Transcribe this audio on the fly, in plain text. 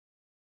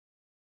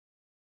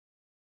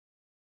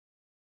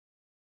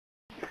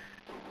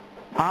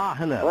Hello.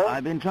 Hello?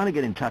 I've been trying to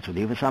get in touch with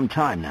you for some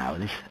time now.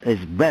 This is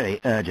very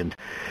urgent.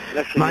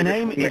 Listen, My this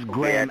name is little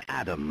Graham beard.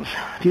 Adams.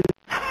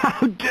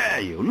 How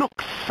dare you?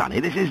 Look, Sonny,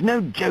 this is no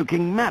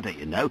joking matter,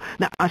 you know.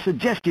 Now, I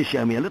suggest you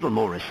show me a little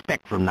more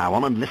respect from now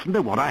on and listen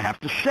to what I have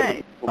to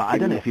say. I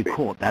don't know if you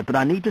caught that, but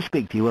I need to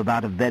speak to you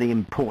about a very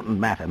important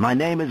matter. My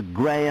name is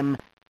Graham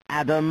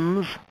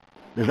Adams.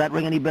 Does that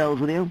ring any bells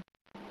with you?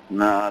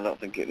 No, I don't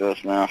think it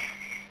does now.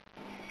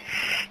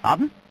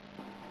 Pardon?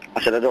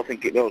 I said I don't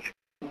think it does.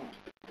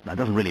 That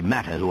doesn't really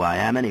matter who I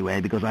am anyway,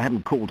 because I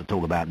haven't called to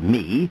talk about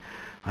me.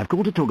 I've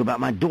called to talk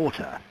about my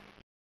daughter.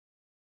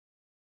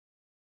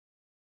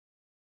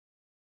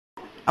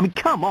 I mean,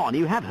 come on,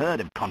 you have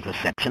heard of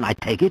contraception, I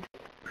take it?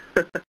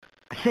 I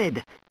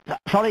said...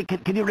 Sorry,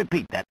 can you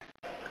repeat that?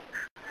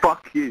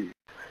 Fuck you.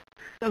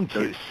 Don't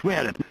you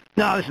swear at me.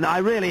 No, listen, I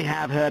really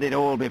have heard it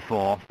all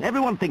before.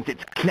 Everyone thinks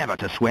it's clever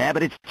to swear,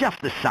 but it's just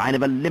the sign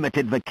of a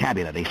limited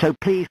vocabulary, so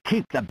please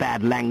keep the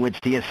bad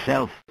language to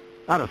yourself.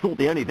 I'd have thought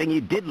the only thing you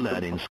did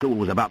learn in school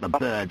was about the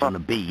birds and the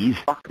bees.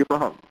 Fuck you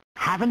up.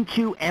 Haven't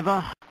you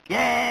ever...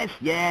 Yes,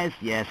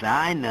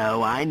 I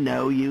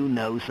know you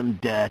know some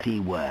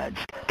dirty words.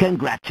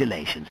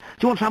 Congratulations. Do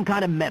you want some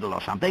kind of medal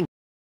or something?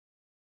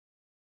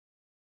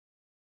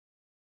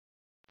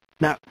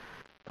 Now,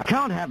 I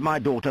can't have my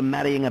daughter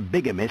marrying a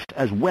bigamist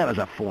as well as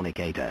a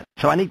fornicator,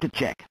 so I need to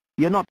check.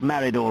 You're not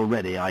married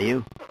already, are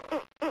you?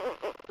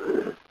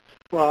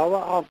 Well,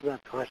 I'll answer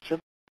that question.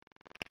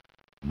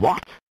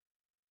 What?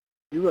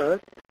 You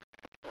heard?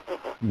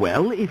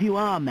 Well, if you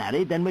are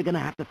married, then we're going to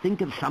have to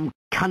think of some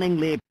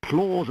cunningly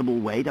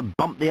plausible way to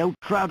bump the old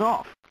trout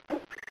off.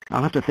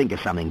 I'll have to think of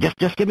something.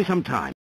 Just give me some time.